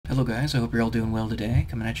Hello guys, I hope you're all doing well today.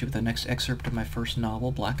 Coming at you with the next excerpt of my first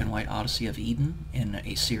novel, Black and White Odyssey of Eden, in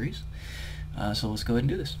a series. So let's go ahead and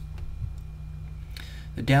do this.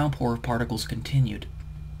 The downpour of particles continued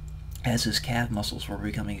as his calf muscles were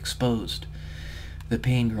becoming exposed, the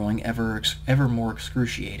pain growing ever more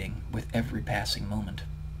excruciating with every passing moment.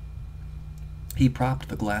 He propped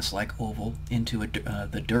the glass-like oval into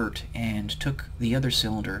the dirt and took the other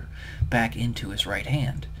cylinder back into his right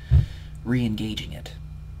hand, re-engaging it.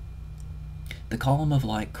 The column of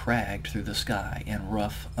light cragged through the sky in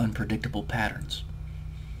rough, unpredictable patterns.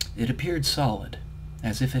 It appeared solid,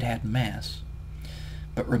 as if it had mass,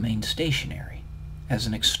 but remained stationary, as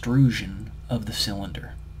an extrusion of the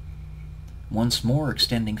cylinder, once more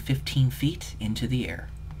extending 15 feet into the air.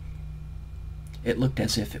 It looked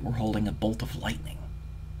as if it were holding a bolt of lightning,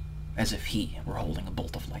 as if he were holding a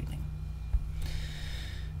bolt of lightning.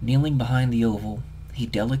 Kneeling behind the oval, he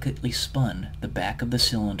delicately spun the back of the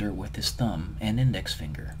cylinder with his thumb and index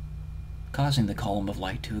finger, causing the column of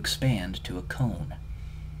light to expand to a cone.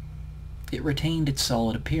 It retained its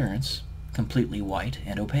solid appearance, completely white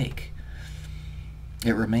and opaque.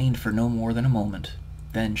 It remained for no more than a moment,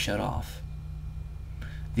 then shut off.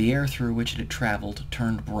 The air through which it had traveled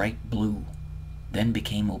turned bright blue, then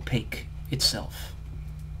became opaque itself.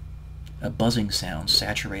 A buzzing sound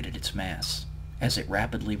saturated its mass, as it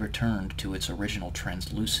rapidly returned to its original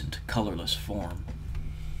translucent, colorless form.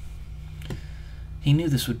 He knew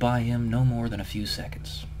this would buy him no more than a few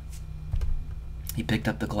seconds. He picked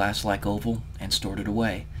up the glass-like oval and stored it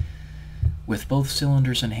away. With both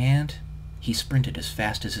cylinders in hand, he sprinted as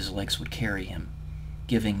fast as his legs would carry him,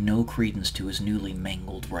 giving no credence to his newly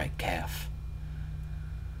mangled right calf.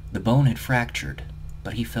 The bone had fractured,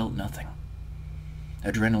 but he felt nothing.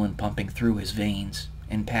 Adrenaline pumping through his veins,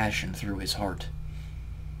 and passion through his heart.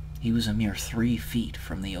 He was a mere 3 feet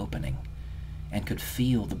from the opening, and could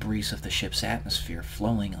feel the breeze of the ship's atmosphere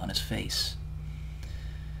flowing on his face,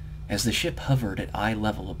 as the ship hovered at eye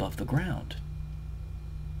level above the ground.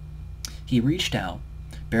 He reached out,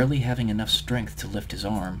 barely having enough strength to lift his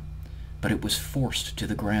arm, but it was forced to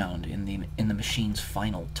the ground in the machine's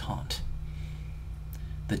final taunt.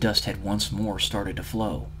 The dust had once more started to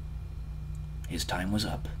flow. His time was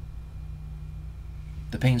up.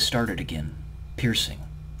 The pain started again, piercing,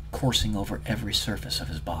 coursing over every surface of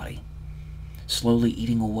his body, slowly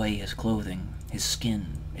eating away his clothing, his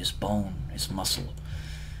skin, his bone, his muscle,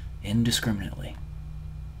 indiscriminately.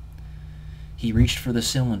 He reached for the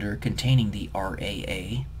cylinder containing the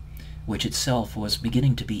RAA, which itself was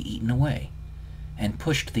beginning to be eaten away, and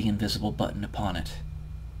pushed the invisible button upon it,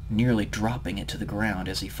 nearly dropping it to the ground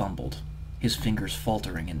as he fumbled, his fingers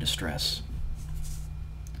faltering in distress.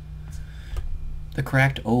 The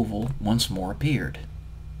cracked oval once more appeared.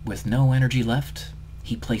 With no energy left,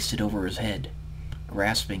 he placed it over his head,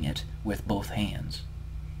 grasping it with both hands.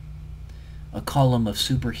 A column of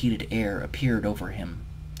superheated air appeared over him,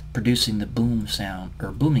 producing the booming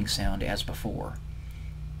sound as before.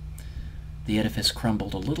 The edifice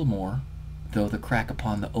crumbled a little more, though the crack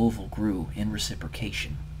upon the oval grew in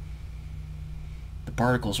reciprocation. The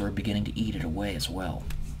particles were beginning to eat it away as well.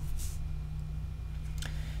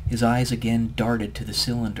 His eyes again darted to the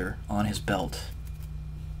cylinder on his belt.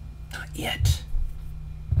 Not yet.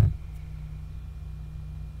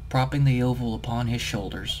 Propping the oval upon his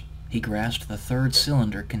shoulders, he grasped the third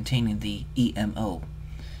cylinder containing the EMO,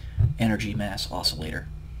 Energy Mass Oscillator.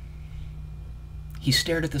 He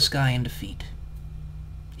stared at the sky in defeat.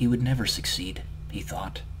 He would never succeed, he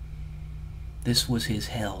thought. This was his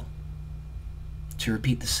hell. To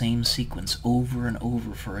repeat the same sequence over and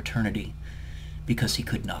over for eternity, because he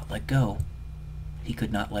could not let go. He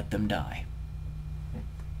could not let them die.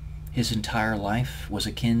 His entire life was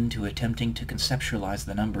akin to attempting to conceptualize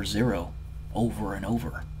the number 0 over and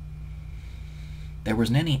over. There was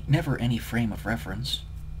never any frame of reference,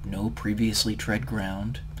 no previously tread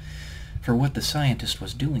ground, for what the scientist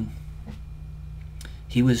was doing.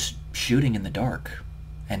 He was shooting in the dark,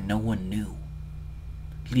 and no one knew,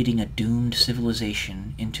 leading a doomed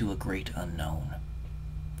civilization into a great unknown.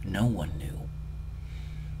 No one knew.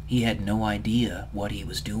 He had no idea what he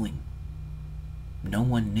was doing. No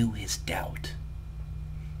one knew his doubt.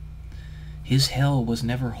 His hell was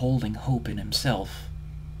never holding hope in himself,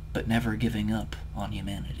 but never giving up on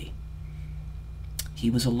humanity. He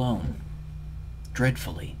was alone,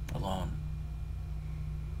 dreadfully alone.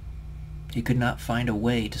 He could not find a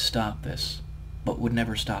way to stop this, but would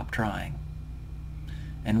never stop trying.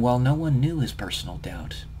 And while no one knew his personal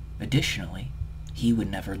doubt, additionally, he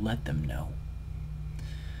would never let them know.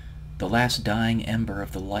 The last dying ember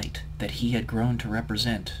of the light that he had grown to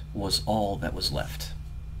represent was all that was left.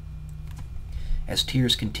 As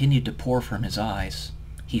tears continued to pour from his eyes,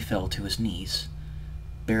 he fell to his knees,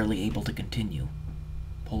 barely able to continue,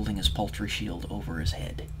 holding his paltry shield over his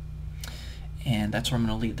head. And that's where I'm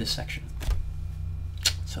going to leave this section.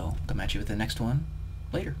 So, come at you with the next one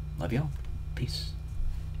later. Love y'all. Peace.